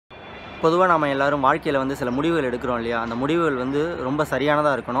பொதுவாக நம்ம எல்லாரும் வாழ்க்கையில் வந்து சில முடிவுகள் எடுக்கிறோம் இல்லையா, அந்த முடிவுகள் வந்து ரொம்ப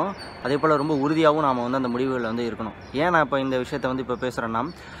சரியானதாக இருக்கணும். அதே போல் ரொம்ப உறுதியாகவும் நாம் வந்து அந்த முடிவுகள் வந்து இருக்கணும். ஏன் நான் இப்போ இந்த விஷயத்தை வந்து இப்போ பேசுகிறேன்னா,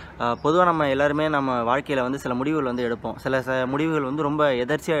 பொதுவாக நம்ம எல்லாருமே நம்ம வாழ்க்கையில் வந்து சில முடிவுகள் வந்து எடுப்போம். சில முடிவுகள் வந்து ரொம்ப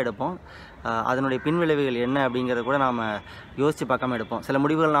எதர்ச்சியாக எடுப்போம். அதனுடைய பின்விளைவுகள் என்ன அப்படிங்கிறத கூட நாம் யோசித்து பார்க்காம எடுப்போம். சில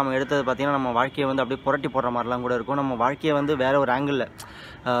முடிவுகள் நாம் எடுத்தது பார்த்திங்கன்னா நம்ம வாழ்க்கையை வந்து அப்படியே புரட்டி போடுற மாதிரிலாம் கூட இருக்கும். நம்ம வாழ்க்கையை வந்து வேறு ஒரு ஆங்கிளில்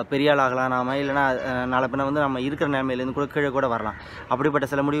பெரிய ஆள் ஆகலாம் நாம், இல்லைனா நாளை பின்ன வந்து நம்ம இருக்கிற நிலைமையிலேருந்து கூட கீழே கூட வரலாம். அப்படிப்பட்ட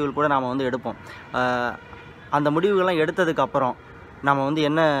சில முடிவுகள் கூட நாம் வந்து எடுப்போம். அந்த முடிவுகள்லாம் எடுத்ததுக்கப்புறம் நம்ம வந்து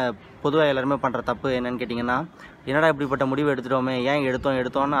என்ன பொதுவாக எல்லாருமே பண்ணுற தப்பு என்னென்னு கேட்டிங்கன்னா, என்னடா இப்படிப்பட்ட முடிவு எடுத்துட்டோமே, ஏன்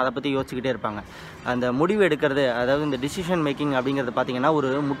எடுத்தோம்னு அதை பற்றி யோசிச்சுக்கிட்டே இருப்பாங்க. அந்த முடிவு எடுக்கிறது, அதாவது இந்த டிசிஷன் மேக்கிங் அப்படிங்கிறது பார்த்திங்கன்னா ஒரு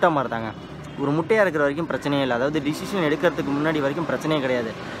முட்டை மாதிரி தாங்க. ஒரு முட்டையாக இருக்கிற வரைக்கும் பிரச்சனையே இல்லை. அதாவது டிசிஷன் எடுக்கிறதுக்கு முன்னாடி வரைக்கும் பிரச்சனையே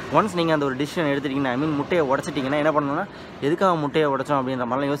கிடையாது. ஒன்ஸ் நீங்கள் அந்த ஒரு டிசிஷன் எடுத்துட்டிங்கன்னா, முட்டையை உடச்சிட்டிங்கன்னா என்ன பண்ணணும்னா, எதுக்காக முட்டையை உடைச்சோம் அப்படின்ற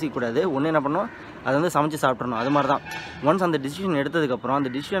மாதிரிலாம் யோசிக்கக்கூடாது. ஒன்று என்ன பண்ணணும், அதை வந்து சமைச்சு சாப்பிட்றணும். அது மாதிரி தான் ஒன்ஸ் அந்த டிசிஷன் எடுத்ததுக்கப்புறம்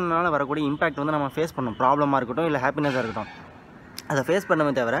அந்த டிசிஷனால் வரக்கூடிய இம்பாக்ட் வந்து நம்ம ஃபேஸ் பண்ணணும். ப்ராப்ளமாக இருக்கட்டும் இல்லை ஹாப்பினஸாக இருக்கட்டும், அதை ஃபேஸ்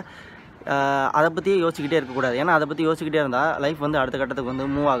பண்ணவே தவிர அதை பற்றியே யோசிச்சுக்கிட்டே இருக்கக்கூடாது. ஏன்னா அதை பற்றி யோசிச்சுக்கிட்டே இருந்தால் லைஃப் வந்து அடுத்த கட்டத்துக்கு வந்து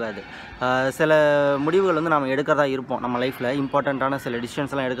மூவ் ஆகாது. சில முடிவுகள் வந்து நம்ம எடுக்கிறதா இருப்போம். நம்ம லைஃப்பில் இம்பார்ட்டண்ட்டான சில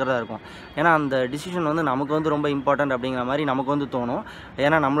டிசிஷன்ஸ்லாம் எடுக்கிறதா இருக்கும். ஏன்னா அந்த டிசிஷன் வந்து நமக்கு வந்து ரொம்ப இம்பார்ட்டண்ட் அப்படிங்கிற மாதிரி நமக்கு வந்து தோணும்.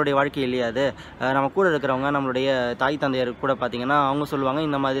 ஏன்னா நம்மளுடைய வாழ்க்கை இல்லையா அது. நம்ம கூட இருக்கிறவங்க, நம்மளுடைய தாய் தந்தையர் கூட பார்த்திங்கன்னா அவங்க சொல்லுவாங்க,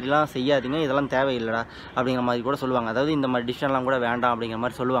 இந்த மாதிரிலாம் செய்யாதீங்க, இதெல்லாம் தேவையில்லைடா அப்படிங்கிற மாதிரி கூட சொல்லுவாங்க. அதாவது இந்த மாதிரி டிசிஷன்லாம் கூட வேண்டாம் அப்படிங்கிற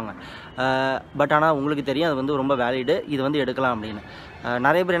மாதிரி சொல்லுவாங்க. பட் ஆனால் உங்களுக்கு தெரியும் அது வந்து ரொம்ப வேலிடு, இது வந்து எடுக்கலாம் அப்படின்னு.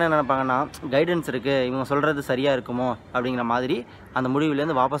 நிறைய பேர் என்ன நினைப்பாங்கன்னா, கைடன்ஸ் இருக்குது, இவங்க சொல்கிறது சரியாக இருக்குமோ அப்படிங்கிற மாதிரி அந்த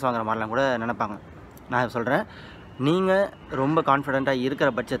முடிவுலேருந்து வாபஸ் வாங்குற மாதிரிலாம் கூட நினைப்பாங்க. நான் சொல்கிறேன், நீங்கள் ரொம்ப கான்ஃபிடெண்ட்டாக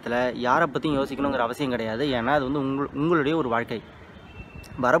இருக்கிற பட்சத்தில் யாரை பற்றியும் யோசிக்கணுங்கிற அவசியம் கிடையாது. ஏன்னா அது வந்து உங்களுடைய ஒரு வாழ்க்கை.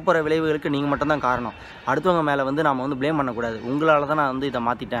 வரப்போகிற விளைவுகளுக்கு நீங்கள் மட்டும்தான் காரணம். அடுத்தவங்க மேலே வந்து நாம் வந்து ப்ளேம் பண்ணக்கூடாது. உங்களால் தான் நான் வந்து இதை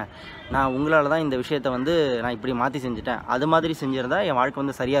மாற்றிட்டேன், நான் உங்களால் தான் இந்த விஷயத்தை வந்து நான் இப்படி மாற்றி செஞ்சுட்டேன், அது மாதிரி செஞ்சுருந்தால் என் வாழ்க்கை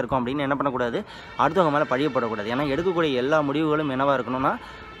வந்து சரியாக இருக்கும் அப்படின்னு என்ன பண்ணக்கூடாது, அடுத்தவங்க மேலே பழியப்படக்கூடாது. ஏன்னா எடுக்கக்கூடிய எல்லா முடிவுகளும் என்னவாக இருக்கணும்னா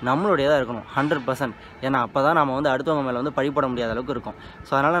நம்மளுடையதாக இருக்கணும் 100%. ஏன்னா அப்போ தான் நம்ம வந்து அடுத்தவங்க மேலே வந்து பழிப்பட முடியாத அளவுக்கு இருக்கும்.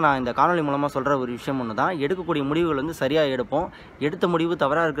 ஸோ அதனால் நான் இந்த காணொலி மூலமாக சொல்கிற ஒரு விஷயம் ஒன்று தான், எடுக்கக்கூடிய முடிவுகள் வந்து சரியாக எடுப்போம். எடுத்த முடிவு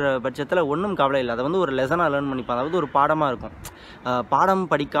தவறாக இருக்கிற பட்சத்தில் ஒன்றும் கவலை இல்லை. அதை வந்து ஒரு லெசனாக லேர்ன் பண்ணிப்போம். அதாவது ஒரு பாடமாக இருக்கும். பாடம்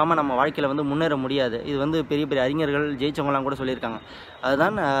படிக்காமல் நம்ம வாழ்க்கையில் வந்து முன்னேற முடியாது. இது வந்து பெரிய பெரிய அறிஞர்கள் ஜெயிச்சவங்களாம் கூட சொல்லியிருக்காங்க.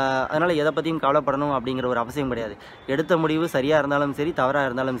 அதுதான் அதனால் எதை பற்றியும் கவலைப்படணும் அப்படிங்கிற ஒரு அவசியம் கிடையாது. எடுத்த முடிவு சரியாக இருந்தாலும் சரி, தவறாக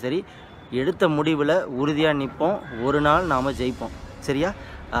இருந்தாலும் சரி, எடுத்த முடிவில் உறுதியாக நிற்போம். ஒரு நாள் நாம் ஜெயிப்போம். சரியா?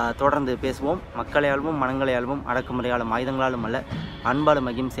 தொடர்ந்து பேசுவோம். மக்களையாலும் மனங்களையாலும் அடக்குமுறையாலும் ஆயுதங்களாலும் அல்ல,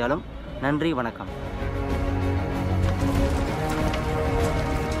 அன்பாலும் அகிம்சையாலும். நன்றி, வணக்கம்.